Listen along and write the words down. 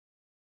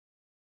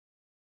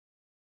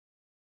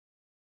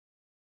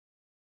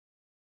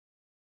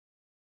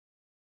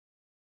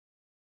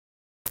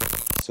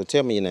So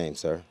tell me your name,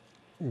 sir.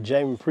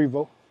 Jamie Premo,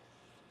 All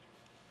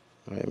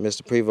right,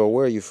 Mr. Prevo,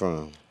 where are you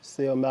from?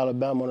 Selma,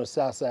 Alabama on the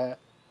south side.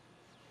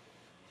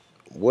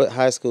 What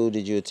high school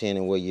did you attend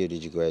and what year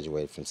did you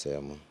graduate from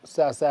Selma?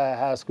 Southside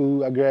High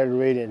School, I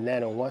graduated in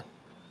 '91.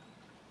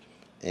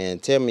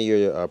 And tell me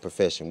your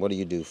profession. What do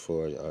you do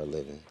for a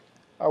living?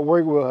 I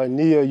work with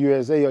Hanea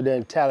USA over there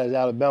in Tallis,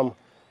 Alabama.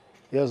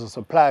 There's a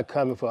supply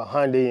company for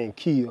Hyundai and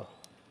Kia.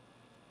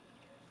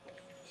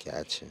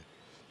 Gotcha.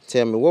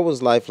 Tell me, what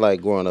was life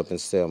like growing up in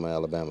Selma,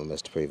 Alabama,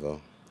 Mr.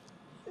 Prevo?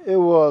 It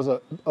was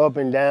up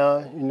and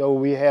down. You know,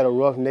 we had a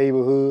rough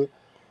neighborhood.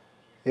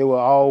 It was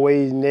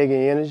always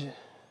negative energy.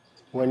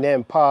 When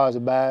that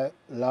positive about it,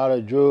 a lot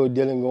of drug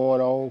dealing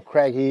going on,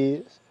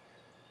 crackheads.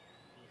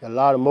 A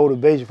lot of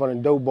motivation from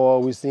the dope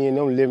boys. We seeing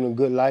them living a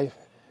good life.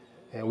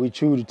 And we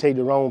choose to take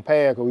the wrong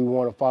path because we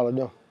want to follow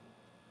them.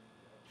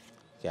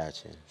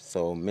 Gotcha.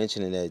 So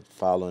mentioning that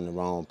following the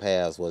wrong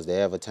paths, was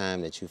there ever a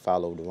time that you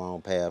followed the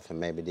wrong path and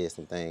maybe did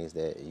some things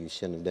that you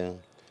shouldn't have done?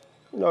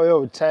 You know, there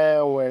was a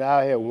time when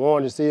I had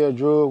wanted to sell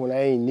drugs when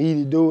I ain't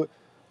needed to do it,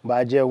 but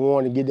I just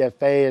wanted to get that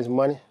fast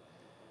money.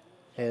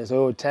 And so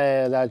there were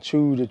times I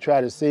chose to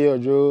try to sell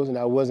drugs and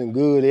I wasn't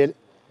good at it.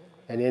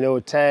 And then there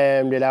were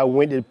times that I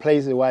went to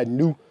places where I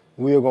knew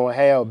we were gonna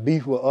have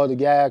beef with other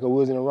guys because we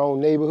was in the wrong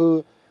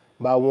neighborhood,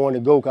 but I wanted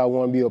to go because I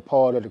wanted to be a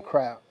part of the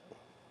crowd.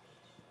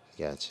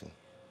 Gotcha.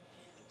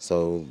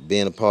 So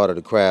being a part of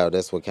the crowd,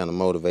 that's what kind of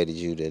motivated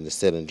you to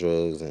selling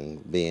drugs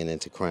and being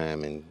into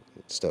crime and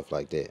stuff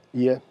like that.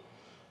 Yeah.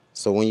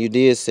 So when you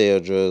did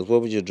sell drugs,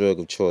 what was your drug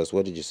of choice?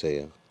 What did you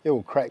sell? It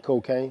was crack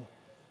cocaine.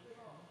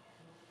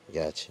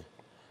 Gotcha.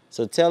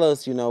 So tell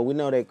us, we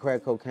know that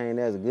crack cocaine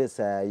has a good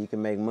side. You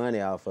can make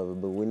money off of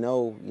it, but we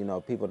know,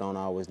 people don't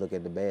always look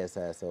at the bad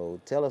side. So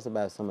tell us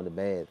about some of the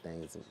bad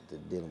things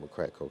dealing with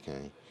crack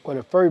cocaine. Well,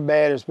 the first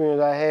bad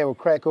experience I had with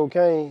crack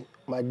cocaine,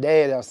 my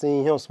dad, I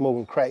seen him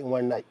smoking crack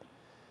one night.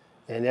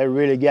 And that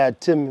really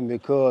got to me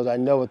because I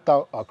never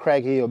thought a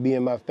crackhead would be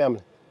in my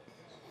family.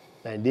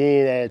 And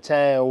then as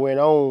time went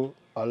on,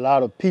 a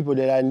lot of people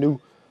that I knew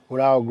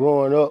when I was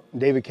growing up,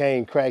 they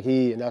became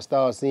crackheads, and I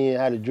started seeing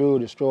how the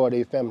drug destroyed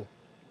their family.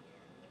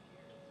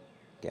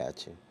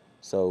 Gotcha.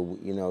 So,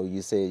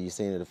 you said you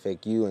seen it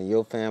affect you and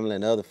your family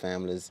and other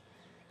families,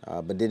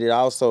 but did it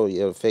also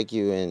affect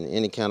you in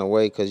any kind of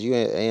way? Because you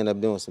ended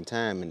up doing some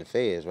time in the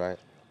feds, right?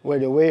 Well,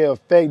 the way it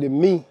affected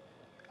me,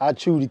 I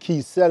chose to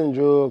keep selling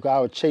drugs because I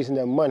was chasing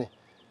that money.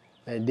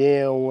 And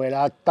then when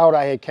I thought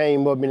I had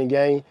came up in the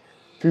game,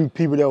 a few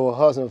people that were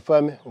hustling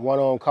for me, one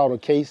of them caught a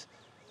case.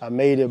 I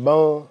made it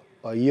bond.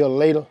 A year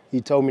later,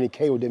 he told me the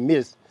case was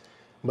dismissed,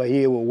 but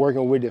he was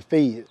working with the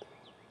feds.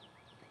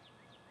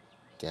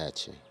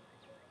 Gotcha.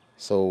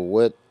 So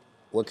what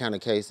kind of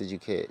case did you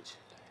catch?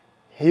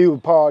 He was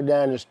parked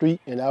down the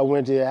street, and I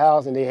went to his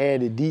house, and they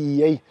had the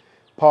DEA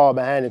parked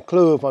behind the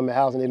club from the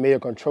house, and they made a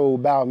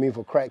controlled buy on me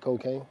for crack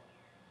cocaine.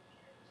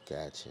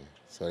 Gotcha.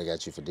 So they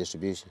got you for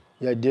distribution?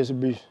 Yeah,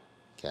 distribution.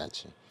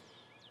 Gotcha.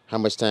 How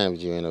much time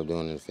did you end up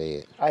doing in the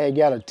Fed? I had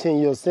got a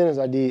 10-year sentence.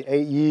 I did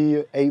 8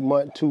 years, 8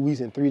 months, 2 weeks,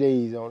 and 3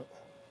 days on it.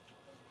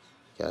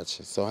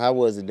 Gotcha. So how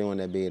was it doing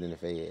that bid in the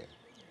Fed?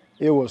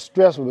 It was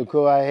stressful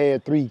because I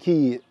had 3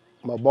 kids.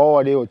 My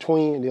boy, they were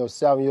twins. They were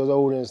 7 years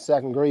old in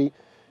 2nd grade.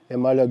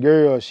 And my little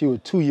girl, she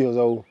was 2 years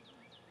old.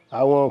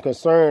 I wasn't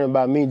concerned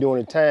about me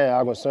doing the time.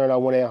 I was concerned I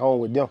went at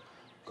home with them.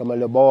 Because my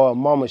little boy,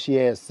 mama, she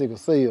had sickle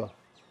cell.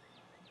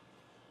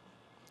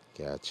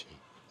 Gotcha.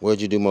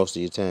 Where'd you do most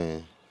of your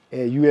time?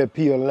 At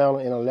UFP Atlanta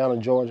in Atlanta,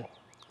 Georgia.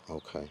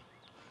 Okay.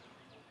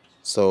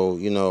 So,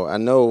 I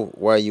know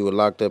while you were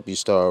locked up, you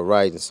started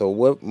writing. So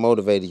what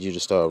motivated you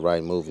to start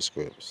writing movie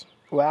scripts?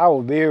 Well, I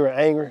was very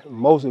angry,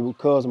 mostly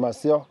because of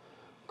myself,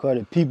 because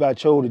the people I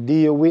chose to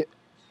deal with,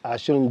 I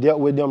shouldn't have dealt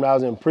with them when I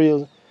was in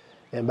prison.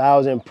 And while I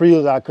was in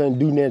prison, I couldn't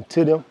do nothing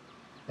to them.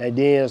 And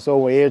then,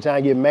 so every time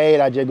I get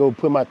mad, I just go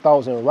put my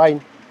thoughts in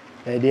writing.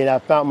 And then I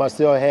found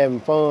myself having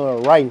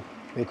fun writing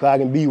because I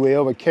can be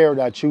whatever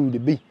character I choose to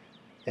be.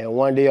 And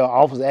one day, an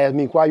officer asked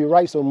me, why you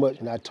write so much?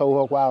 And I told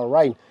her why I was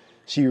writing.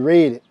 She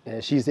read it,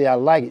 and she said, I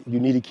like it. You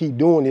need to keep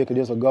doing it because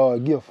it's a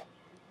God gift.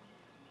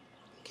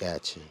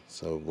 Gotcha.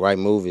 So write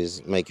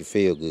movies make you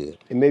feel good.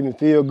 It made me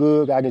feel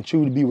good. I can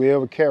choose to be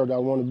whatever character I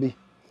want to be.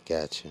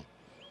 Gotcha.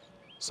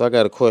 So I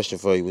got a question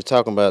for you. We're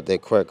talking about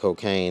that crack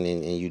cocaine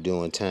and you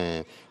doing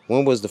time.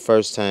 When was the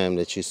first time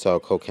that you saw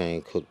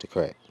cocaine cooked to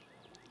crack?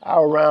 I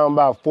was around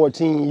about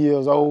 14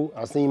 years old.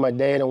 I seen my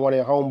dad and one of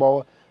their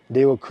homeboys.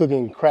 They were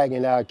cooking crack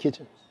in our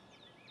kitchen.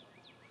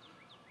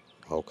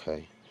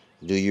 Okay.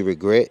 Do you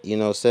regret,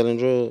 selling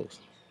drugs?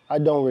 I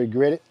don't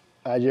regret it.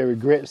 I just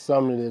regret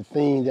some of the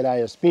things that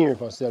I experienced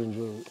from selling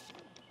drugs.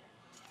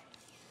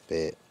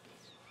 Bet.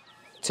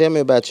 Tell me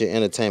about your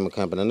entertainment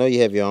company. I know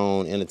you have your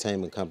own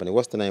entertainment company.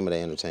 What's the name of that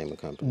entertainment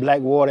company?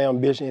 Blackwater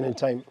Ambition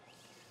Entertainment.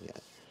 Yeah.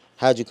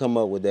 How'd you come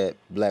up with that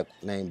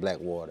name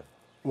Blackwater?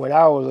 When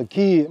I was a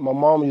kid, my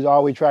mom used to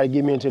always try to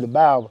get me into the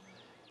Bible.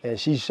 And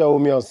she showed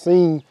me a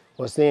scene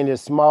was saying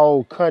this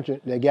small country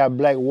that got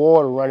black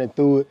water running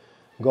through it,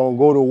 gonna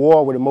go to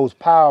war with the most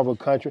powerful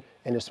country,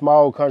 and the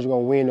small country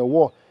gonna win the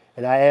war.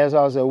 And I asked her,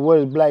 I said, what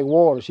is black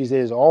water? She said,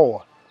 it's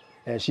oil.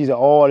 And she said,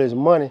 oil is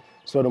money,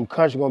 so them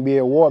countries gonna be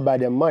at war about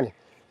their money.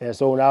 And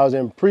so when I was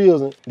in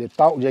prison, the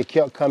thought just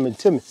kept coming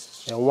to me.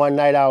 And one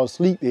night I was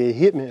asleep, it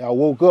hit me, I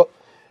woke up,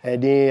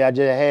 and then I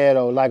just had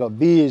like a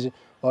vision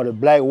of the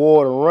black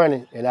water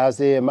running. And I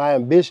said, my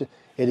ambition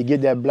is to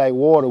get that black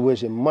water,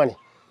 which is money.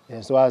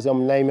 And so I said, I'm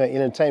gonna name my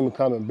entertainment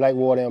company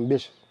Blackwater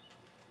Ambitionz.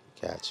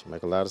 Gotcha.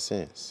 Make a lot of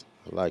sense.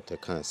 I like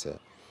that concept.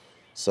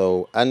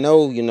 So I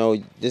know,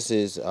 this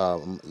is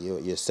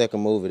your second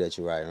movie that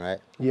you're writing, right?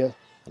 Yeah.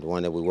 The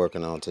one that we're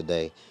working on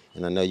today.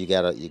 And I know you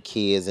got your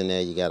kids in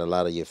there, you got a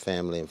lot of your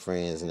family and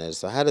friends in there.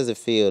 So how does it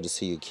feel to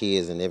see your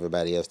kids and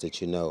everybody else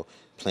that you know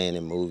playing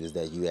in movies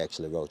that you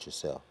actually wrote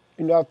yourself?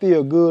 I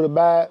feel good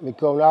about it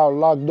because when I was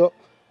locked up,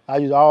 I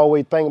used to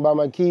always think about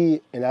my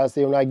kids, and I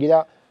said when I get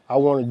out, I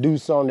want to do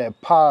something that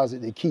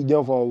positive to keep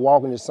them from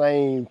walking the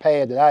same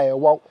path that I had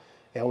walked.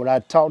 And when I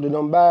talked to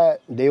them about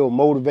it, they were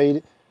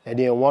motivated. And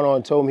then one of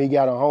them told me he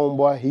got a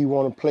homeboy, he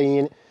want to play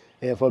in it.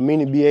 And for me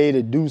to be able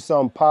to do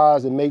something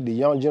positive and make the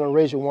young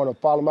generation want to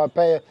follow my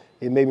path,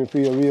 it made me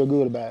feel real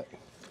good about it.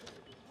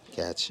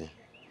 Gotcha.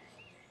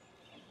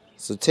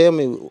 So tell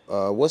me,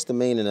 what's the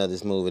meaning of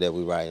this movie that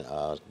we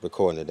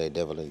recording today,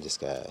 Devil in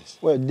Disguise?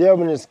 Well,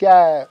 Devil in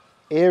Disguise,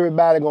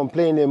 everybody gonna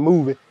play in that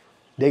movie.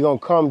 They gonna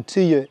come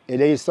to you and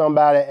they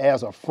somebody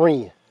as a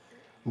friend.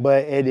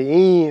 But at the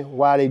end,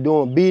 while they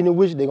doing business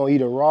with you, they gonna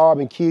either rob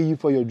and kill you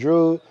for your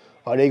drugs,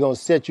 or they gonna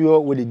set you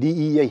up with the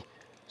DEA.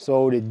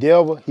 So the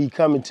devil, he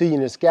coming to you in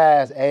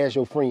disguise as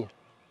your friend.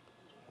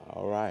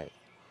 All right.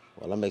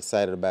 Well, I'm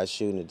excited about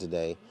shooting it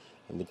today.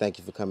 And we thank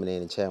you for coming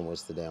in and chatting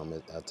with us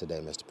today,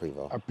 Mr.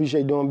 Premo. I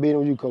appreciate doing business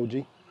with you, Coach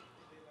G.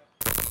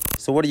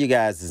 So what are you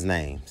guys'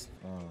 names?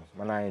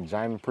 My name is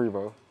Jamie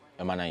Premo.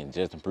 And my name is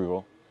Justin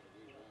Premo.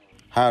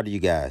 How old are you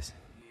guys?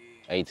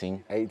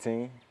 18.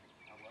 18.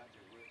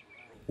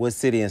 What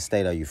city and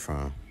state are you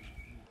from?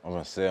 I'm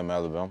from Selma,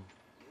 Alabama.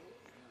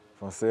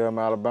 From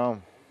Selma, Alabama.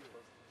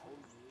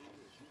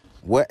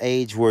 What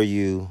age were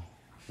you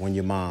when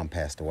your mom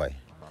passed away?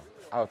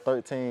 I was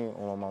 13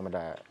 when my mama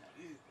died.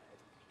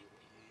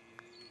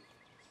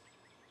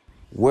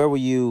 Where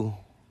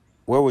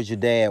was your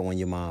dad when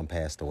your mom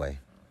passed away?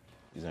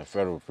 He's in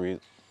federal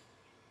prison.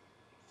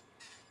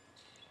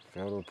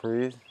 Federal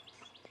prison.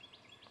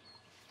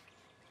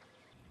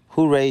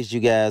 Who raised you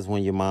guys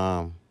when your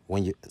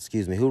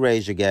who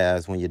raised you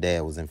guys when your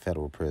dad was in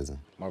federal prison?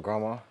 My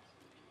grandma.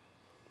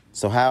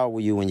 So how old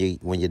were you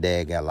when your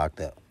dad got locked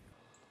up?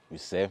 We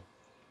 7.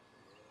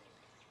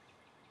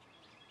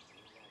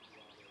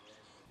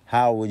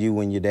 How old were you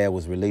when your dad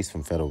was released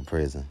from federal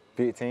prison?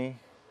 15.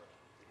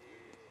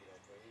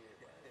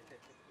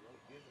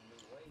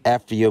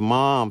 After your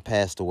mom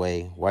passed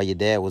away while your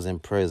dad was in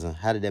prison,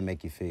 how did that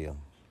make you feel?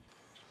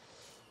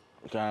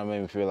 It kind of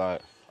made me feel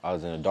like I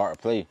was in a dark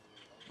place.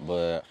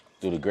 But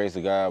through the grace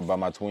of God, by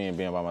my twin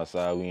being by my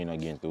side, we ended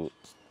up getting through it.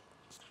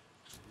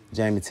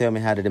 Jamie, tell me,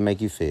 how did it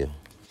make you feel?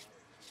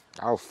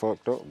 I was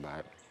fucked up about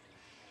it.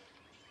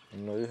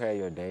 You had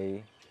your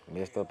day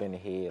messed up in the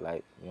head,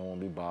 like you don't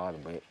want to be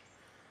bothered, but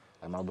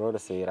like my brother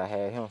said, I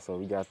had him, so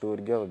we got through it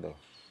together though.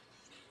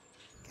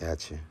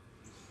 Gotcha.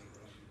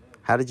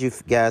 How did you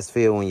guys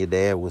feel when your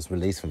dad was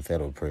released from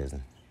federal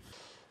prison?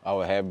 I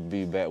was happy to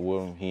be back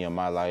with him. He in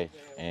my life,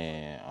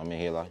 and I'm in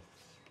his life.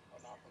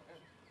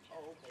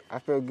 I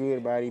feel good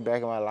about it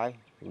back in my life.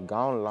 He was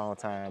gone a long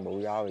time, but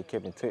we always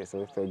kept in touch,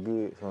 so it felt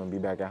good for him to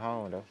be back at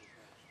home though.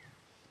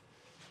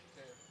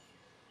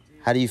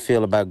 How do you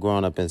feel about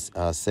growing up in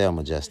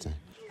Selma, Justin?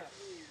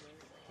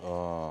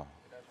 How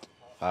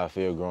I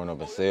feel growing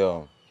up in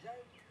Selma,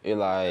 it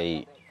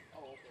like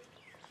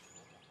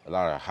a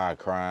lot of high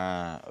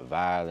crime,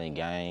 violent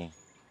gang,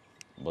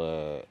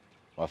 but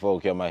my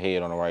folks kept my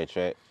head on the right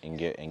track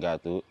and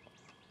got through it.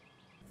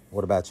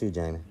 What about you,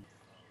 Jamie?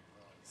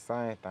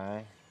 Same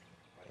thing.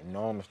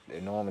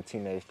 Normal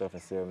teenage stuff in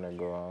Selma that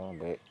go on,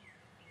 but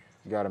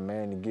you got a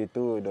man to get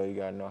through it though. You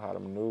gotta know how to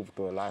maneuver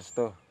through a lot of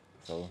stuff.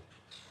 So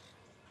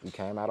we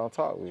came out on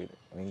top with it.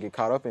 We didn't get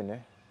caught up in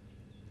there.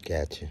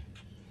 Gotcha.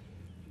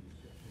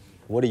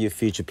 What are your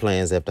future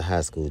plans after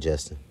high school,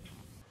 Justin?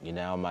 Get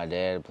down with my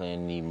dad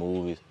playing these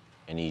movies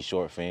and these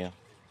short films,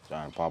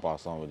 trying to pop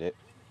out something with it.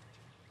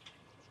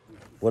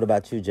 What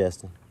about you,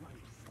 Justin?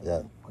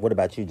 What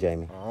about you,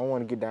 Jamie? I don't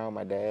want to get down with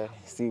my dad,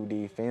 see what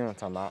these films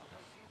talking about.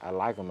 I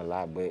like them a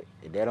lot, but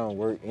if that don't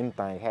work,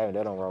 anything happen,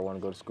 that don't work. I want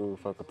to go to school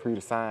for computer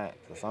science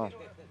or something.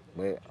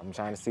 But I'm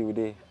trying to see what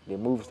the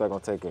movie stuff gonna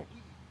take us.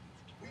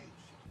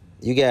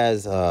 You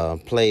guys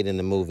played in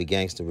the movie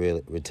Gangster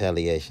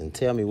Retaliation.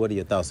 Tell me, what are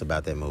your thoughts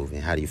about that movie,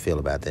 and how do you feel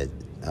about that,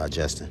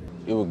 Justin?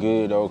 It was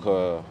good though,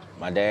 cause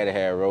my dad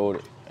had wrote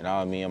it, and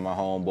all me and my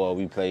homeboy,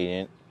 we played in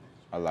it.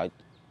 I liked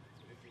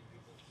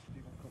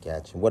it.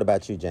 Gotcha. What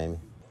about you, Jamie?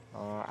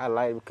 I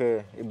like it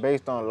because it's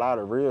based on a lot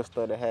of real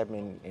stuff that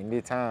happened in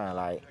this time,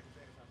 like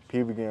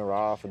people getting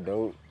robbed for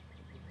dope,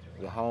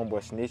 your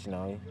homeboy snitching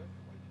on you.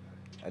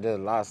 And there's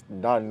a lot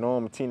of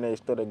normal teenage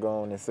stuff that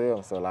go on in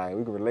Selma, so like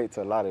we can relate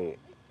to a lot of it.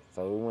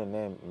 So we went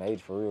there and made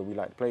it for real. We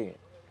like to play it.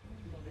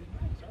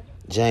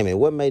 Jamie,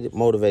 what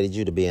motivated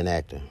you to be an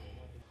actor?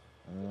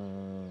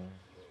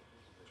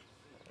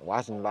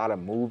 Watching a lot of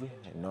movies,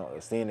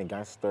 seeing the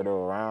gangster stuff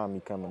around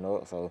me coming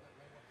up, so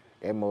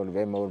that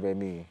motivated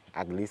me.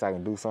 At least I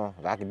can do something.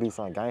 If I can do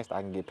something gangster,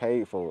 I can get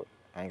paid for it.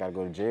 I ain't gotta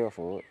go to jail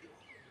for it.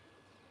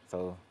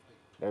 So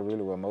that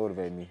really what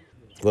motivated me.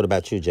 What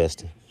about you,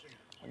 Justin?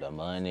 The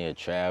money,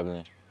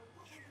 traveling,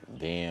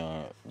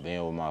 being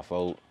with my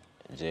folk,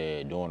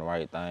 just doing the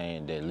right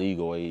thing, the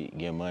legal way,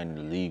 getting money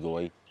the legal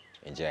way,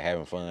 and just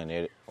having fun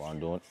at it while I'm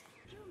doing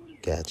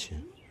it. Gotcha.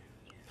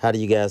 How do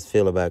you guys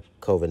feel about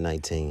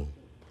COVID-19?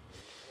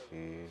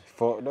 It's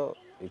fucked up.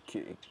 It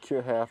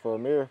killed half of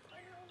America.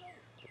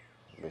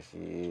 But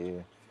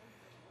shit,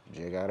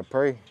 just gotta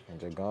pray and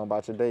just go on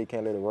about your day. You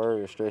can't let it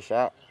worry or stress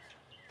out.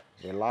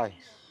 Your life.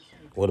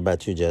 What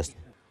about you, Justin?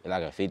 It's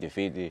like a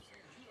 50-50,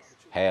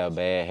 half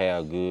bad,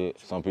 half good.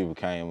 Some people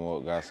came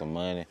up, got some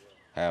money,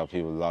 half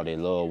people lost their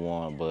loved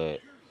one, but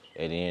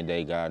at the end of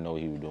the day, God know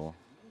what he was doing.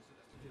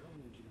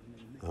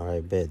 All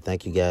right, bet.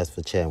 Thank you guys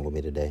for chatting with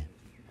me today.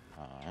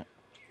 All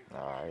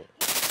right.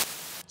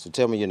 So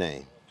tell me your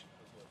name.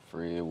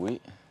 Fred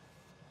Witt,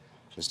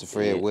 Mr.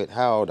 Fred Yeah. Witt,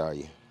 how old are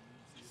you?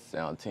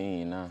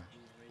 17 now.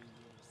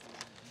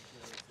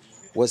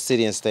 What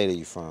city and state are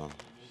you from?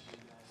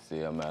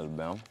 Selma,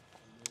 Alabama.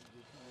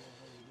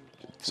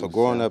 So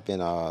growing up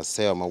in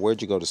Selma,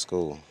 where'd you go to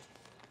school?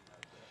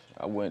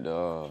 I went to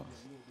all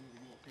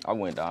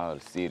the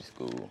city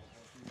school,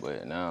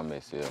 but now I'm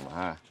at Selma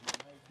High.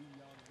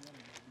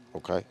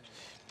 Okay.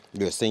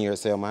 You're a senior at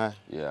Selma High?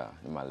 Yeah,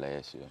 in my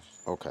last year.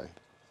 Okay,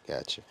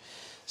 gotcha.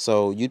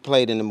 So you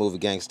played in the movie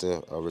Gangster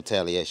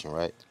Retaliation,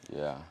 right?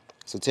 Yeah,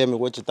 So tell me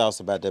what your thoughts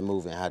about that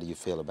movie and how do you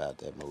feel about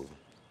that movie?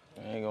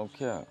 I ain't gonna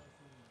care.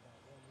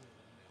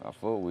 I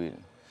fuck with it.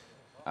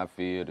 I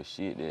feel the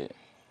shit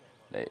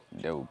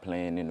that were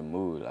playing in the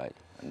movie, like,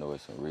 I know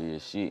it's some real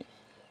shit.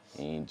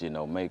 It ain't just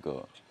no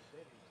makeup.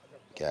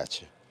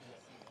 Gotcha.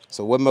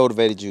 So what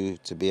motivated you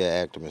to be an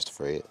actor, Mr.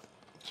 Fred?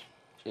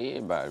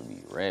 Everybody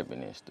be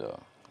rapping and stuff.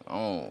 I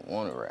don't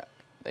wanna rap.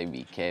 They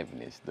be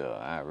capping and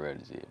stuff. I'd rather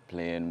just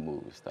play in the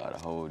movie, start a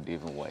whole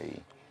different way.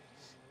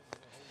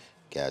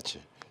 Gotcha.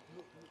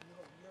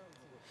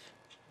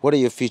 What are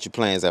your future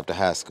plans after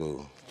high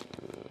school?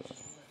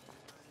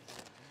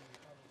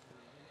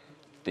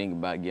 Think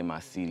about getting my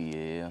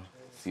CDL,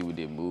 see what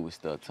that movie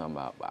stuff talking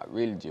about, but I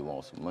really just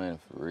want some money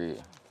for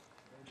real.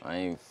 I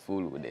ain't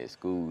fooling with that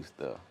school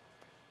stuff.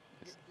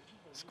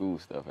 School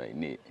stuff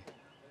ain't it.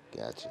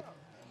 Gotcha.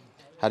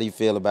 How do you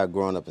feel about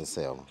growing up in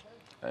Selma?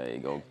 I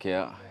ain't gonna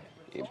care.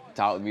 It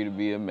taught me to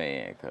be a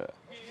man, cause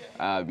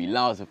I'd be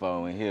lost if I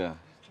went here.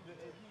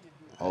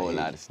 Whole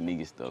lot of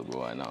sneaky stuff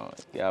going on.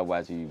 You gotta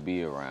watch who you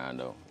be around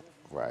though.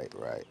 Right,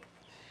 right.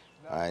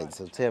 All right,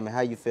 so tell me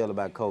how you feel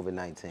about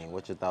COVID-19.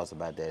 What's your thoughts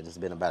about that? It's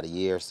been about a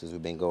year since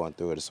we've been going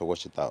through it, so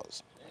what's your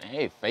thoughts? It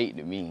ain't fate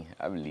to me.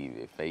 I believe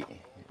it fate.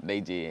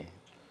 They just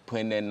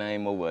putting that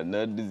name over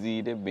another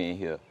disease that been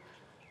here.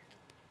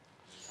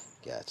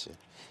 Gotcha.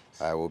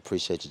 All right, well,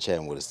 appreciate you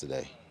chatting with us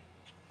today.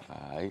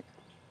 All right.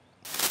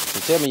 So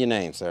tell me your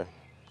name, sir.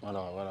 What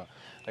up?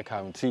 They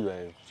call me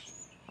T-Wave.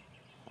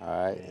 All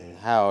right, and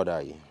how old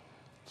are you?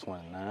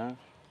 29.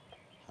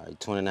 All right,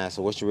 29,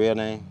 so what's your real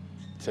name?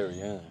 Terry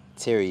Young.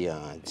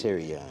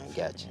 Terry Young,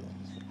 gotcha.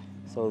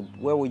 So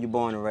where were you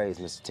born and raised,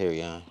 Mr. Terry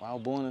Young? I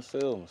was born in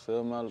Selma,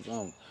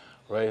 Alabama.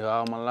 Raised here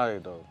all my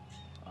life, though.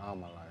 All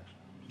my life.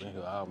 Been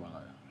here all my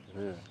life.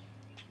 Yeah.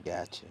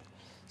 Gotcha.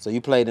 So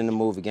you played in the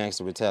movie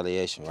Gangster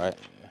Retaliation, right?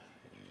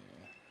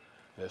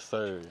 Yes,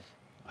 sir.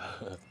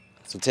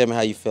 So tell me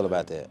how you feel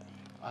about that.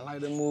 I like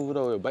that movie,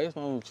 though. It's based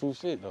on true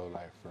shit, though.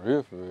 Like,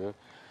 for real.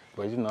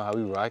 But you know how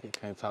we rock it,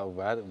 can't talk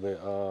about it. But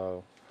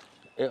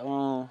it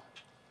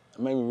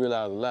made me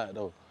realize a lot,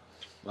 though.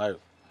 Like,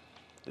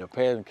 your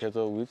past catch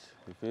up with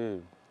you feel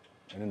me?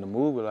 And in the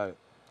movie, like,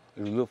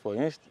 if you look for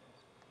instant,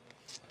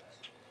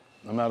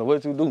 no matter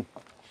what you do,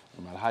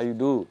 no matter how you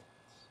do it,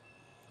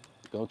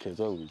 it's gonna catch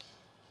up with you.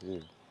 Yeah.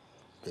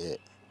 Bet.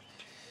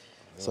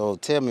 So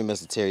tell me,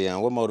 Mr. Terry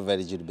Young, what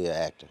motivated you to be an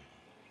actor?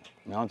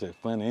 Man, I'm just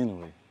funny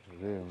anyway.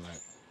 Yeah,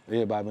 like,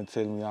 everybody been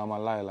telling me all my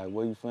life, like,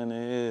 what you funny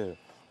here?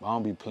 I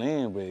don't be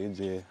playing, but it's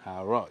just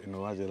how I rock, you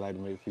know? I just like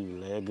to make people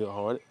laugh,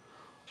 good-hearted.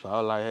 So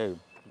I was like, hey,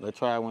 let's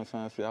try it one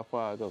time and see how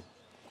far I go.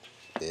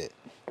 Bet.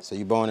 So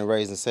you born and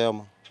raised in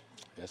Selma?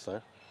 Yes,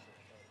 sir.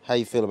 How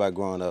you feel about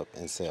growing up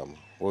in Selma?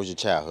 What was your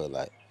childhood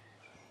like?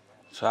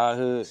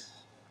 Childhood,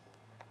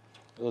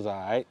 it was all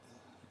right.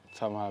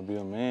 Taught me how to be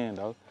a man,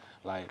 though.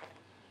 Like,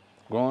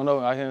 growing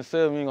up out here in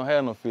Selma, you ain't gonna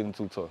have no feeling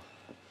too tough.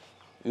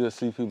 You'll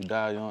see people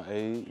die at a young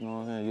age, you know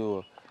what I'm saying?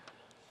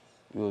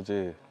 You'll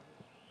just,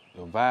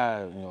 your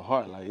vibe and your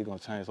heart, like, it's gonna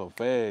change so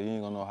fast, you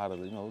ain't gonna know how to,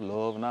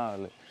 love and all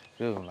that.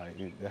 Feel me?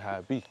 Like, that's how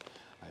it be.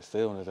 Like,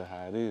 Selma, that's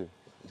how it is.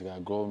 You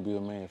gotta grow and be a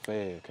man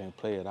fast, can't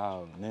play at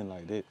all, and then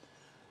like that.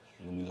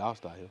 You're gonna be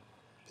lost out here.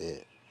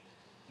 Bet.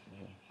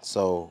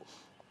 So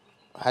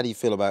how do you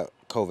feel about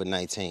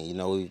COVID-19? You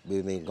know,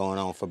 we've been going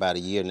on for about a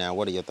year now.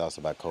 What are your thoughts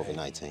about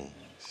COVID-19?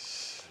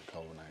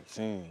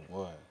 COVID-19,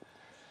 boy.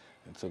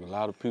 It took a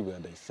lot of people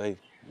that they say.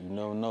 You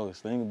never know. This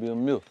thing could be a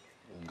myth,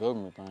 a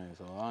government thing.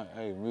 So,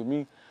 hey, with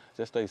me,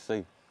 just stay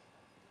safe.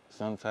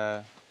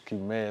 Sometimes keep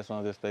masks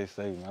on, just stay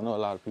safe. I know a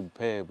lot of people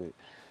pay, but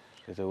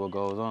it's just what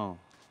goes on.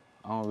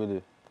 I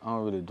don't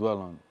really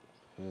dwell on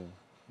it. Yeah,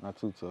 not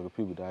too tough. The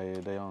people die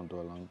every day, I don't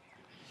dwell on it.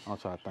 I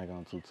don't try to think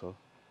I'm too tough.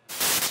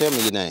 Tell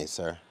me your name,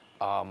 sir.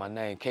 My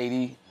name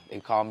KD. They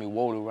call me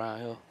Woody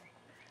around here.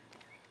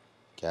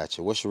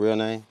 Gotcha. What's your real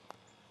name?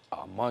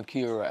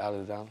 Monkira,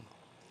 Alexander.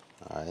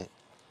 All right.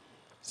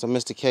 So,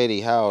 Mr.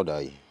 KD, how old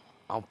are you?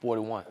 I'm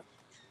 41.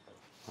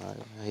 All right,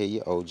 I hear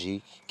you,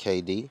 OG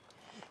KD.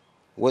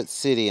 What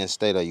city and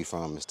state are you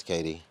from, Mr.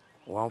 KD?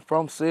 Well, I'm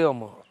from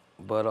Selma,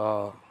 but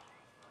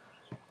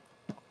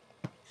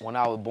when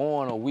I was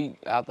born, a week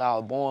after I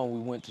was born, we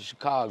went to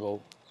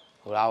Chicago.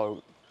 But I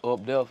was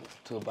up there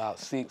to about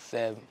 6,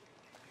 7,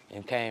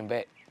 and came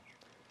back.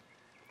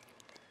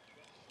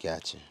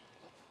 Gotcha.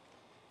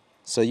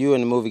 So you in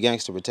the movie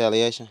Gangster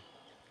Retaliation?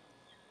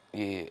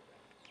 Yeah.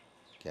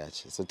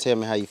 Gotcha. So tell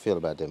me how you feel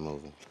about that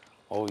movie.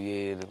 Oh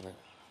yeah,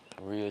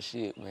 real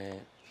shit, man.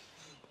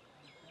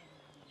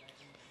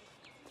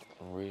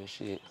 Real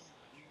shit.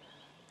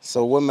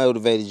 So what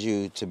motivated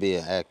you to be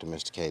an actor,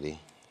 Mr. KD?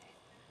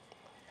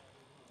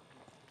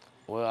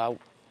 Well,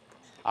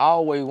 I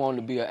always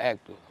wanted to be an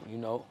actor, you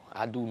know.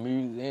 I do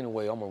music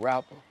anyway. I'm a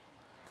rapper.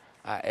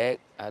 I act.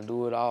 I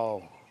do it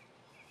all.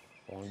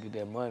 I want to get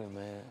that money,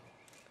 man.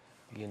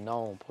 Get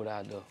known, put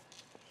out there.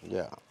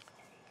 Yeah.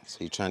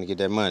 So you trying to get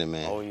that money,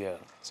 man? Oh, yeah.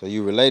 So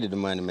you related to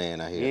Money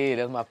Man, I hear? Yeah,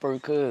 that's my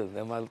first cousin.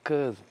 That's my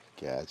cousin.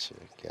 Gotcha,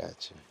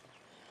 gotcha.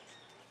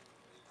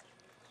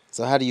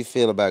 So how do you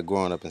feel about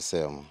growing up in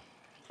Selma?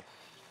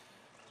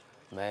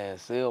 Man,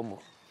 Selma.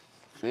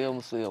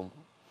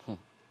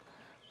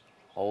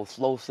 Old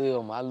slow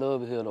Selma. I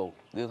love it here, though.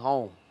 This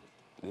home.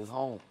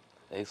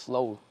 They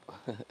slow.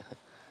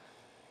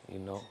 You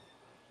know?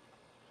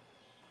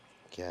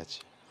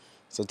 Gotcha.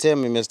 So tell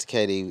me, Mr.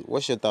 KD,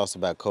 what's your thoughts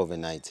about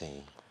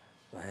COVID-19?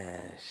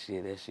 Man,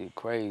 shit, that shit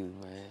crazy,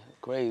 man.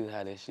 Crazy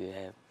how that shit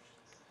happened.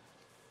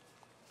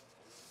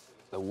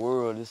 The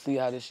world, to see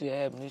how this shit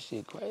happened, this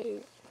shit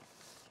crazy.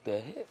 The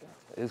heck?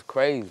 It's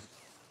crazy.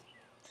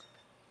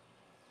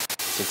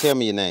 So tell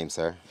me your name,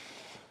 sir.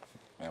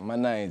 Man, my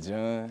name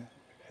John.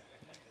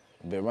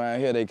 But around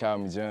here they call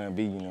me John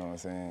B, you know what I'm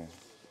saying?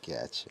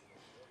 Gotcha.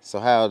 So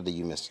how old are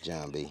you, Mr.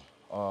 John B?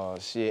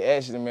 Shit,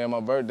 actually, man, my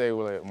birthday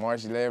was like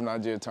March 11th. I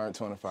just turned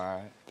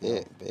 25.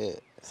 Bet.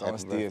 So Happy I'm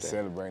still birthday.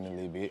 celebrating a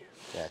little bit.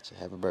 Gotcha.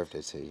 Happy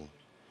birthday to you.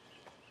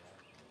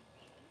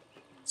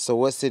 So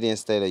what city and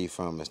state are you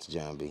from, Mr.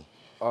 John B?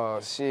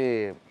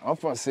 Shit, I'm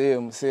from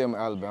Selma,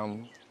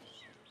 Alabama.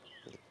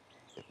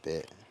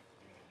 Bet.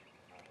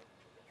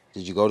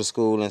 Did you go to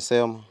school in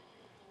Selma?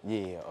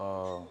 Yeah,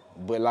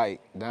 but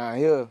like down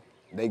here,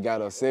 they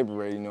got us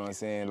separated, you know what I'm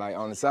saying? Like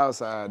on the south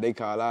side, they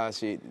call our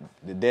shit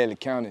the Daly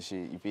County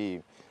shit, you feel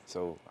me?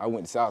 So I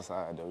went to south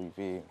side though, you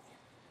feel me?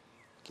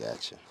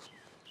 Gotcha.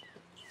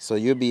 So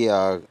you'll be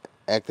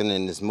acting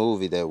in this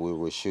movie that we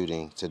were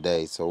shooting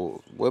today.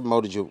 So what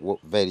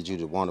motivated you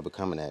to want to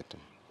become an actor?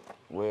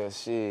 Well,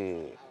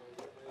 shit,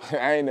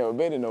 I ain't never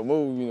been in no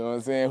movie, you know what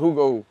I'm saying? Who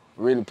go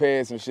really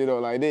pass some shit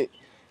up like that?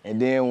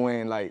 And then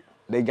when like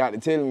they got to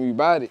telling me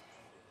about it,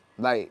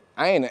 like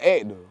I ain't an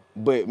actor,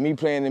 but me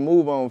playing the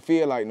movie I don't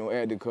feel like no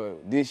actor cause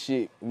this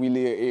shit we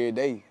live every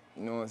day,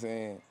 you know what I'm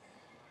saying?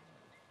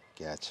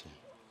 Gotcha.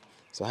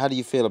 So how do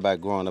you feel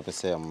about growing up in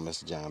Selma,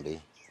 Mr. John B?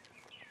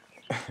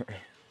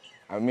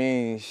 I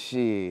mean,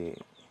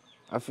 shit,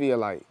 I feel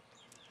like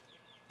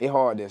it's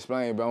hard to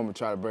explain, but I'm gonna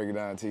try to break it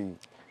down to you.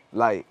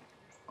 Like,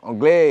 I'm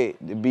glad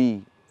to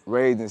be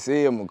raised in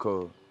Selma,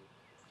 cause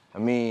I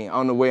mean,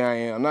 on the way I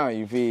am now,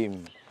 you feel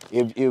me?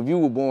 If you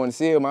were born in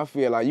Selma, I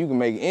feel like you can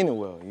make it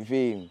anywhere, you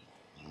feel me?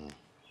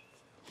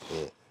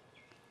 Yeah.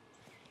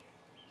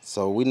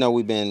 So we know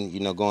we've been,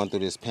 going through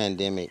this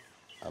pandemic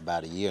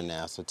about a year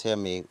now. So tell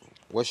me,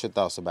 what's your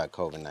thoughts about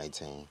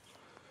COVID-19?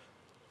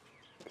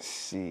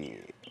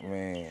 Shit,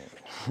 man.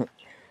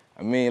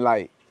 I mean,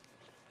 like,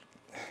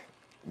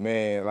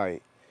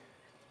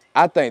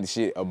 I think the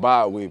shit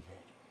about with me.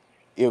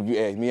 If you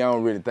ask me, I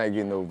don't really think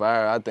it's no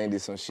virus. I think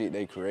it's some shit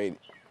they created,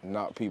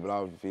 knock people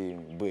off, you feel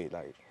me? But,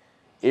 like,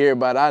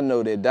 everybody I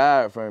know that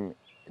died from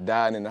it,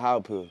 died in the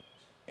hospital.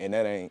 And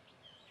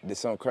that's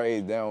something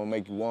crazy that don't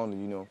make you wonder,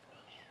 you know?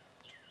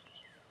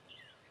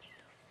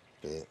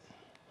 Yeah.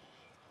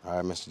 All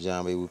right, Mr.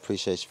 John B., we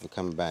appreciate you for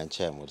coming by and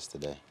chatting with us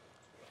today.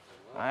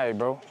 All right,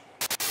 bro.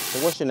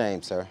 So what's your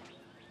name, sir?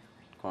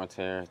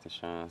 Quanterra,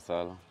 Deshaun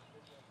Solo.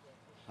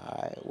 All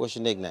right, what's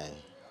your nickname?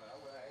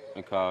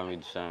 They call me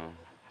Deshaun.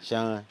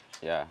 Sean?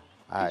 Yeah.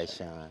 All right,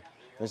 Sean.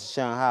 Mr.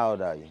 Sean, how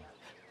old are you?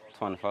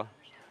 24.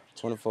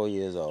 24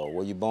 years old.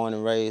 Were you born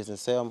and raised in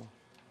Selma?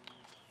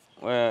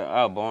 Well,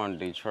 I was born in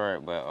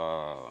Detroit, but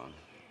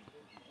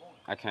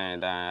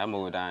I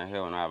moved down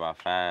here when I was about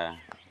 5.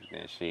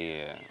 Then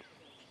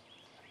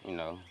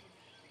been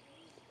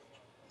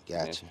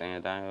Gotcha.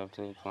 staying down here up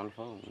to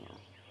 24,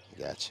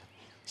 Gotcha.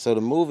 So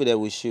the movie that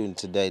we're shooting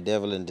today,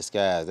 Devil in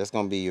Disguise, that's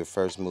gonna be your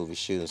first movie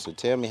shooting. So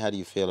tell me, how do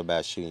you feel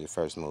about shooting your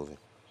first movie?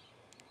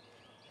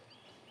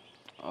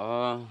 You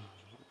know,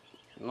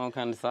 I'm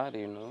kind of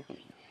decided, you know. You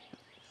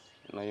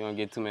know, you don't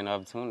get too many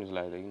opportunities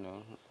like that, you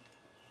know.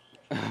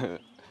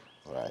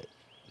 Right,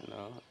 You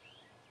know,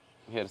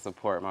 here to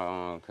support my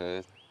own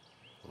cousin.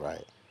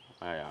 right.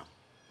 Yeah.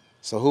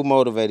 So who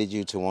motivated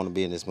you to want to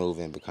be in this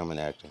movie and become an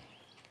actor?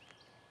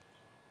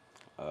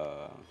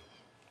 Uh,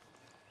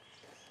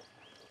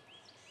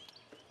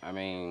 I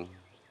mean,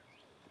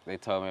 they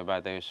told me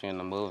about they were shooting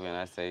the movie, and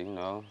I said, you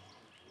know,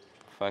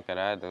 fuck it,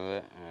 I do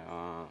it.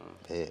 And,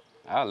 Bet.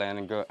 I was laying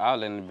in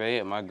the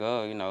bed, my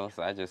girl, you know,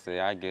 so I just said,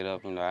 I get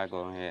up, you know, I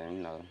go ahead and,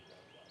 you know,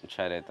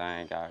 try that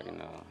thing out, you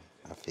know.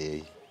 I feel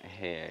you.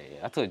 Hell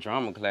yeah. I took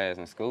drama class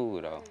in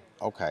school, though.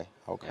 Okay,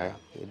 okay.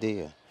 Yeah. Good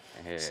deal.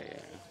 Hell yeah.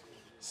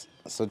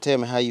 So tell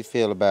me how you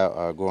feel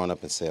about growing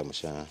up in Selma,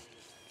 Sean.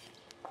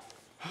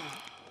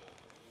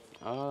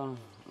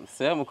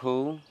 Selma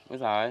cool.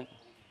 It's all right.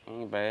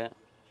 Ain't bad.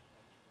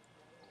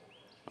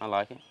 I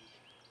like it.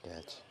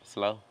 Gotcha.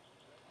 Slow.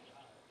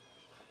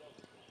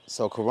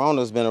 So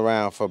Corona's been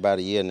around for about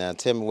a year now.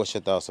 Tell me what's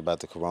your thoughts about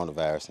the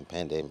coronavirus and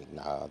pandemic,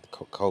 the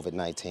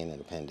COVID-19 and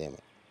the pandemic.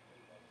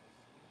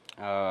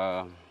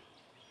 I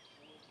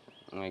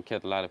mean, it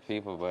killed a lot of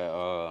people, but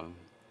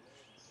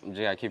you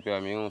just gotta keep your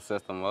immune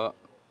system up.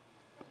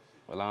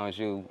 As long as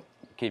you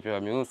keep your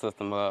immune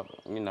system up,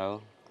 you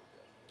know,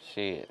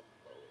 shit.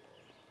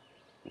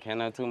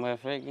 Can't have too much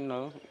effect, you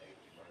know.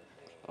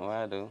 What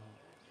I do.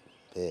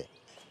 Bet.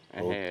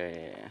 Well,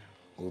 Yeah.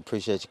 we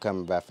appreciate you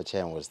coming by for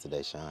chatting with us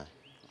today, Sean.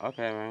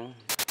 Okay, man.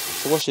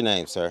 So what's your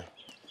name, sir?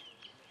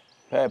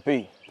 Pat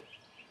P.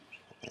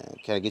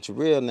 Can I get your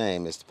real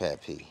name, Mr.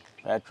 Pat P?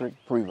 Patrick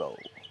Premo.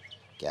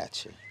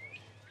 Gotcha.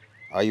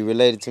 Are you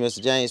related to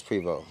Mr. James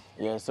Prevost?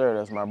 Yes, sir.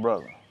 That's my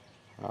brother.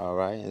 All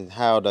right. And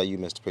how old are you,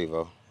 Mr.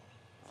 Prevost?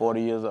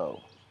 40 years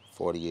old.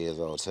 40 years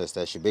old. So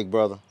that's your big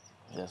brother?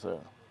 Yes, sir.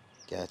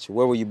 Gotcha.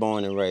 Where were you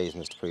born and raised,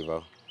 Mr.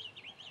 Prevost?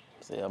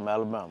 Selma,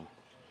 Alabama.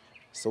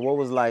 So what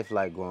was life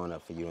like growing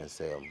up for you in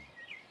Selma?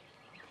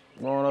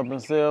 Growing up in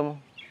Selma,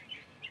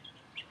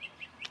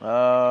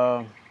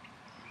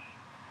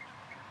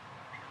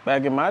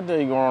 back in my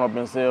day growing up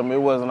in Selma,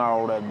 it wasn't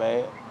all that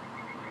bad.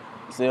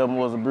 Selma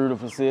was a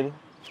beautiful city.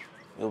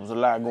 There was a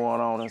lot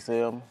going on in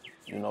Selma.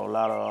 You know, a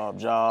lot of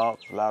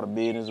jobs, a lot of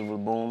business was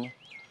booming.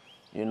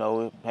 You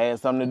know, it had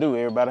something to do.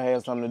 Everybody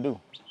had something to do.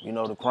 You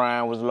know, the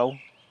crime was low.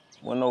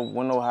 Wasn't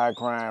no high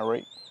crime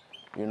rate.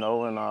 You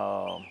know,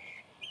 and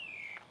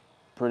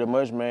pretty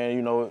much, man,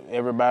 you know,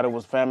 everybody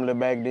was family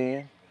back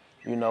then.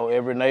 You know,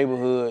 every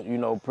neighborhood, you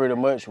know, pretty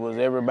much was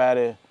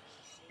everybody,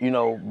 you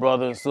know,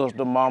 brother and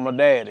sister, mama,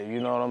 daddy.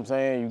 You know what I'm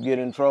saying? You get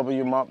in trouble,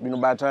 your mom, you know,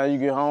 by the time you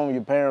get home,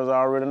 your parents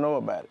already know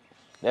about it.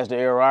 That's the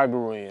era I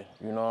grew in.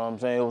 You know what I'm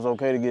saying? It was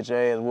okay to get your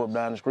ass whooped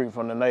down the street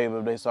from the neighbor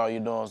if they saw you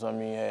doing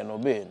something you had no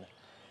business.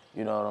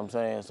 You know what I'm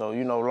saying? So,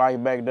 you know,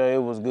 life back there,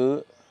 it was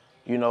good.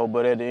 You know,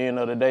 but at the end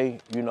of the day,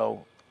 you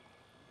know,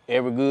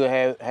 every good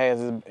has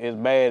its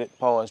bad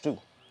parts too.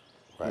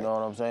 Right. You know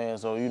what I'm saying?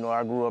 So, you know,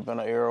 I grew up in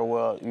an era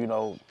where, you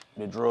know,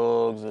 the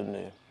drugs and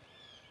the,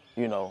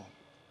 you know,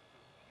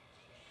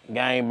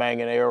 gang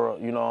banging era,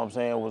 you know what I'm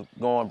saying, was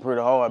going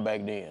pretty hard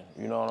back then.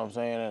 You know what I'm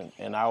saying?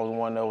 And I was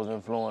one that was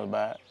influenced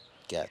by it.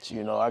 Gotcha.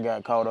 You know, I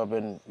got caught up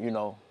in, you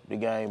know, the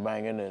gang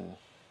banging and,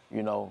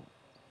 you know,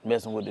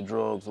 messing with the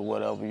drugs or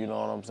whatever, you know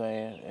what I'm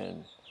saying?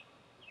 And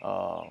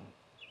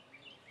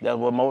that's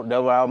what I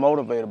was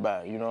motivated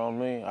by, you know what I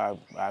mean?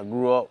 I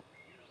grew up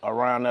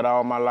around that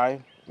all my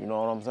life, you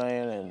know what I'm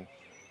saying? And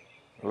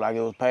like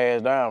it was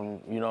passed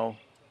down, you know?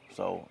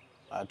 So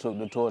I took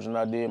the torch and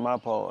I did my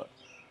part.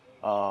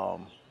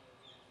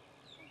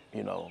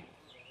 You know,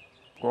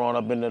 growing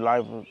up in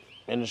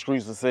the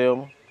streets of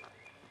Selma,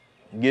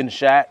 getting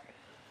shot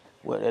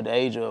at the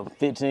age of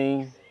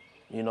 15,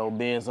 you know,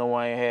 being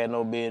somewhere I ain't had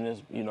no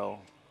business, you know,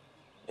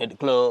 at the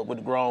club with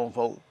the grown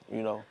folk,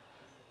 you know.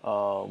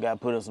 Got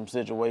put in some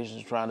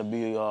situations trying to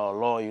be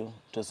loyal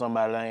to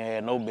somebody that ain't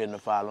had no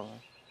business following.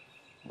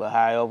 But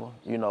however,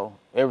 you know,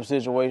 every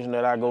situation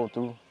that I go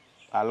through,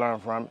 I learn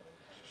from it.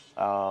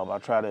 I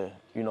try to,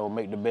 you know,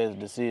 make the best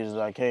decisions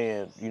I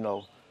can, you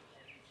know,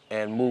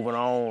 and moving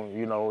on,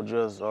 you know,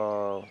 just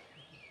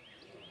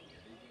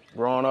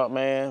growing up,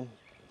 man,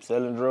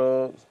 selling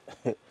drugs,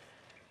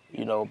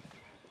 you know,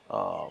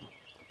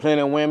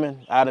 plenty of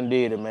women. I done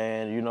did it,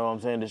 man. You know what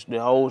I'm saying? The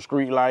whole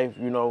street life,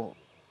 you know,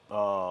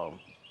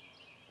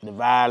 the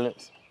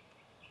violence,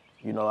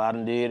 you know, I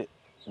done did it.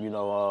 You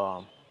know,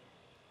 all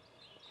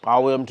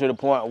the way up to the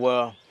point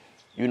where,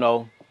 you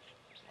know,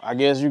 I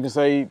guess you can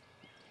say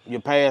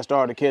your past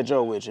started to catch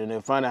up with you, and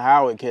it's funny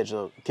how it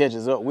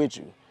catches up with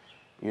you.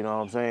 You know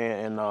what I'm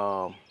saying? And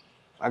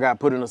I got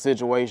put in a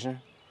situation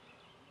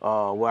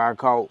where I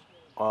caught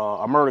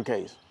a murder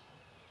case.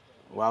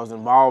 Well, I was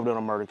involved in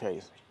a murder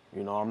case.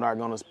 You know, I'm not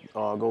gonna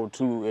go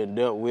too in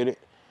depth with it.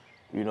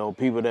 You know,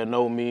 people that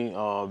know me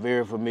are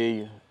very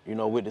familiar, you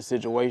know, with the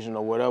situation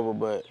or whatever,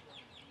 but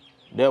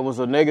that was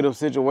a negative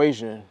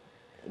situation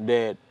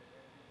that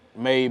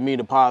made me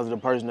the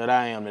positive person that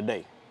I am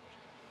today.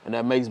 And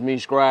that makes me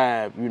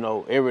strive, you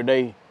know, every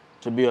day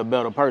to be a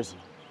better person.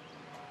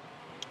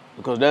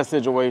 Because that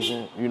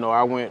situation, you know,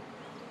 I went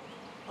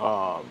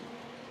to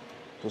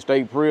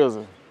state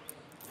prison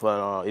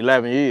for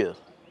 11 years.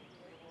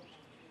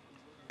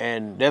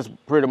 And that's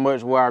pretty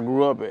much where I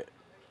grew up at.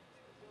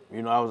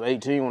 You know, I was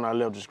 18 when I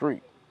left the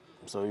street.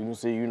 So you can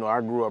see, you know,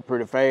 I grew up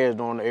pretty fast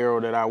during the era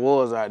that I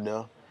was out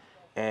there.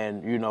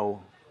 And, you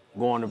know,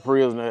 going to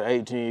prison at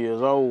 18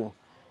 years old,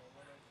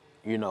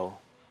 you know,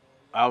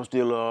 I was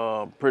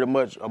still pretty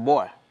much a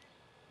boy.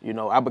 You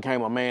know, I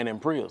became a man in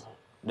prison.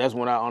 That's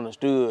when I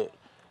understood,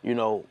 you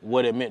know,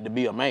 what it meant to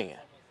be a man.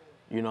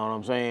 You know what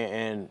I'm saying?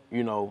 And,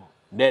 you know,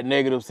 that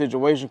negative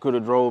situation could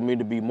have drove me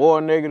to be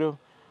more negative,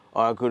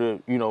 or it could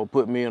have, you know,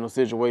 put me in a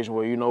situation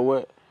where, you know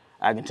what,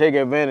 I can take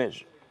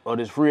advantage of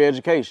this free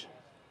education,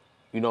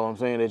 you know what I'm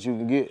saying, that you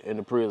can get in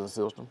the prison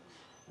system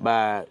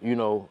by, you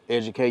know,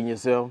 educating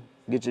yourself,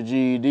 get your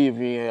GED if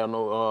you ain't have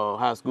no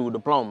high school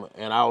diploma.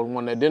 And I was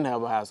one that didn't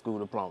have a high school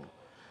diploma.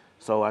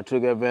 So I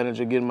took advantage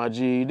of getting my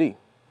GED.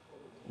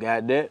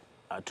 Got that,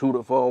 I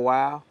tutored for a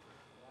while,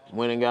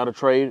 went and got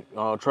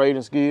a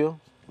trading skill,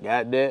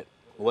 got that.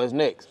 What's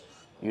next?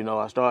 You know,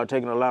 I started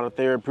taking a lot of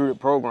therapeutic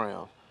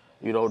programs,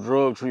 you know,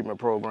 drug treatment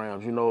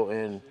programs, you know,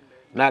 and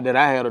not that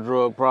I had a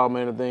drug problem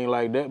or anything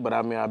like that, but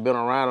I mean, I've been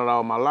around it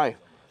all my life.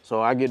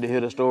 So I get to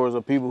hear the stories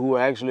of people who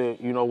actually,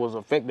 you know, was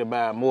affected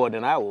by it more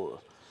than I was.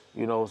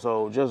 You know,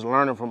 so just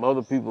learning from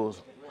other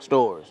people's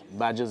stories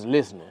by just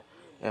listening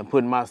and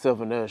putting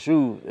myself in their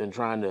shoes and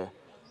trying to,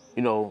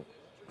 you know,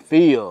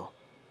 feel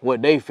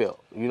what they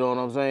felt. You know what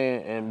I'm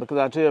saying? And because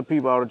I tell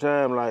people all the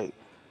time, like,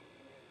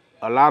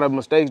 a lot of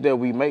mistakes that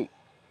we make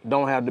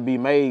don't have to be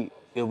made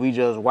if we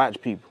just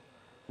watch people,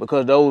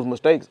 because those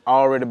mistakes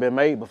already been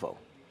made before.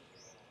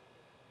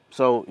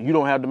 So you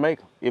don't have to make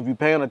them. If you're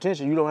paying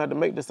attention, you don't have to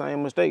make the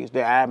same mistakes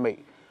that I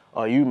make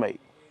or you make.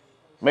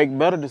 Make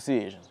better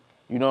decisions.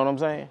 You know what I'm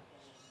saying?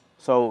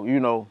 So, you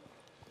know,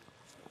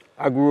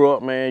 I grew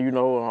up, man, you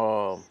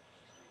know,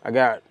 I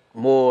got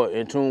more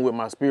in tune with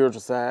my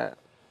spiritual side,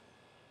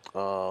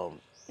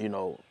 you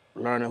know,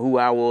 learning who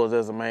I was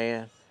as a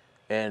man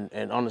and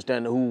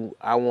understanding who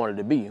I wanted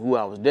to be, who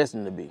I was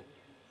destined to be,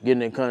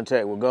 getting in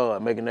contact with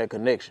God, making that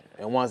connection.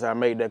 And once I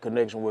made that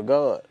connection with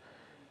God,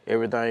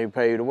 everything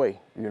paved the way.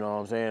 You know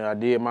what I'm saying? I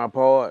did my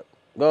part.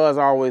 God's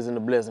always in the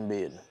blessing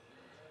business.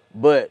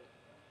 But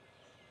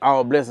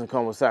our blessings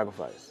come with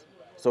sacrifice.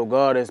 So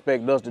God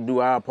expects us to do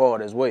our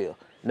part as well.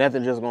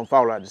 Nothing just gonna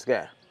fall out the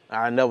sky.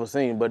 I never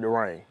seen but the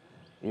rain.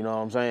 You know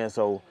what I'm saying?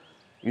 So,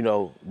 you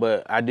know,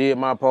 but I did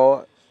my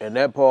part, and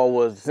that part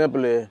was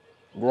simply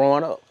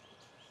growing up,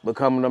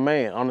 becoming a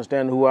man,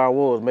 understanding who I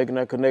was, making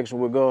that connection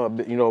with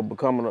God, you know,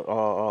 becoming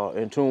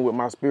in tune with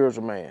my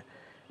spiritual man,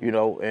 you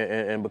know,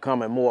 and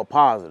becoming more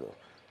positive,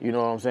 you know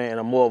what I'm saying,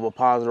 and more of a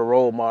positive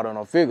role model and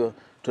a figure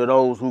to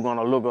those who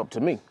gonna look up to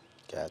me.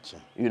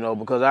 Gotcha. You know,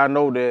 because I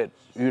know that,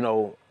 you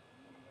know,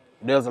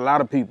 there's a lot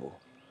of people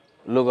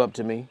look up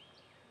to me,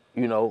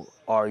 you know,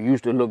 or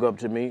used to look up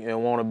to me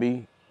and want to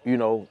be, you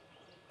know,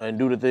 and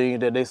do the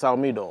things that they saw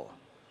me doing.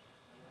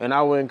 And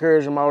I would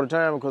encourage them all the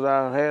time because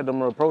I had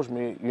them approach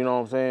me, you know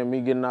what I'm saying,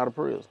 me getting out of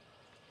prison.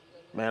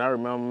 Man, I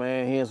remember,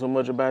 man, hearing so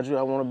much about you,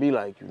 I want to be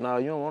like you. No,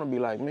 you don't want to be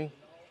like me.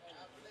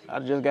 I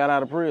just got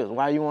out of prison.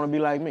 Why you want to be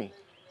like me?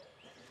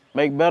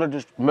 Make better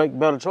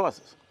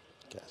choices,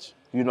 Gotcha.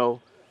 you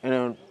know. And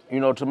then, you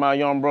know, to my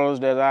young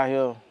brothers that's out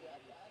here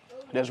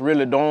that's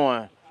really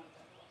doing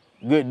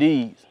good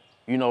deeds,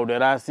 you know,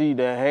 that I see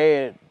that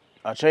had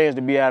a chance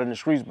to be out in the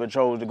streets but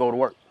chose to go to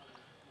work,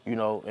 you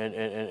know,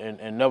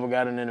 and never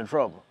got in any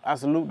trouble. I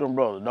salute them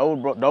brothers.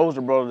 Those are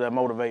the brothers that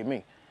motivate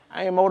me.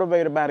 I ain't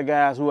motivated by the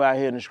guys who out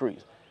here in the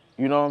streets.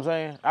 You know what I'm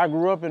saying? I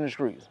grew up in the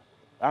streets.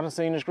 I done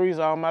seen the streets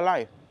all my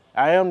life.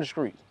 I am the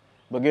streets.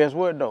 But guess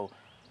what though?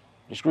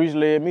 The streets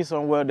led me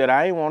somewhere that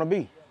I ain't want to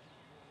be.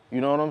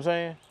 You know what I'm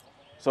saying?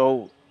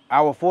 So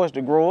I was forced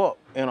to grow up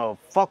in a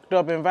fucked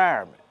up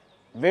environment,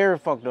 very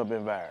fucked up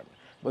environment.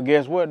 But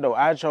guess what though?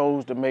 I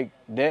chose to make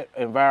that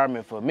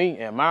environment for me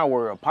and my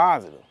world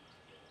positive.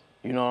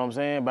 You know what I'm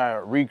saying? By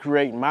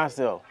recreating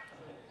myself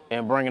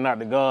and bringing out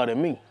the God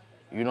in me.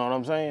 You know what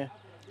I'm saying?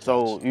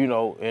 So, you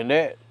know, and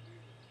that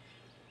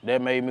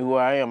made me who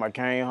I am. I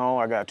came home,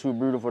 I got 2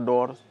 beautiful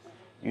daughters.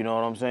 You know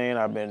what I'm saying?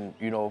 I've been,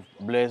 you know,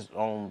 blessed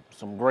on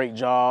some great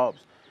jobs.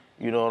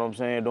 You know what I'm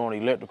saying?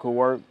 Doing electrical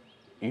work.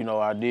 You know,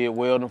 I did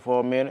welding for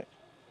a minute.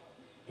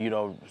 You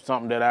know,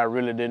 something that I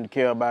really didn't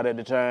care about at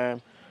the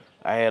time.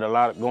 I had a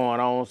lot going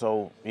on,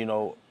 so, you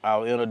know, I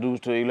was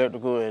introduced to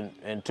electrical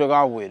and took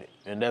off with it.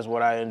 And that's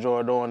what I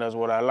enjoy doing, that's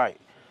what I like.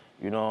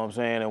 You know what I'm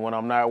saying? And when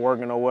I'm not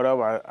working or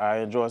whatever, I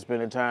enjoy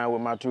spending time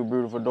with my 2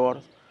 beautiful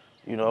daughters,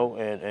 you know,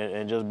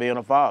 and just being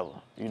a father.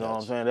 You know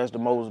what I'm saying? That's the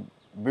most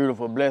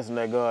beautiful blessing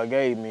that God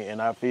gave me,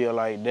 and I feel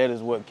like that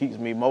is what keeps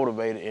me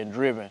motivated and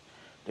driven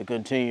to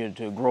continue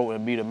to grow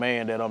and be the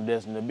man that I'm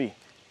destined to be.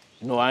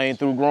 You know, I ain't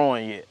through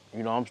growing yet.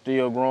 You know, I'm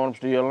still growing, I'm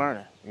still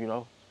learning, you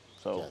know?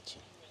 So, Gotcha.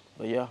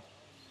 but yeah.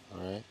 All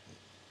right.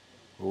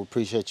 Well, we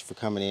appreciate you for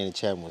coming in and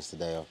chatting with us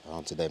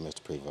today,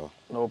 Mr. Prevo.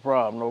 No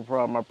problem, no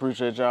problem. I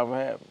appreciate y'all for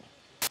having me.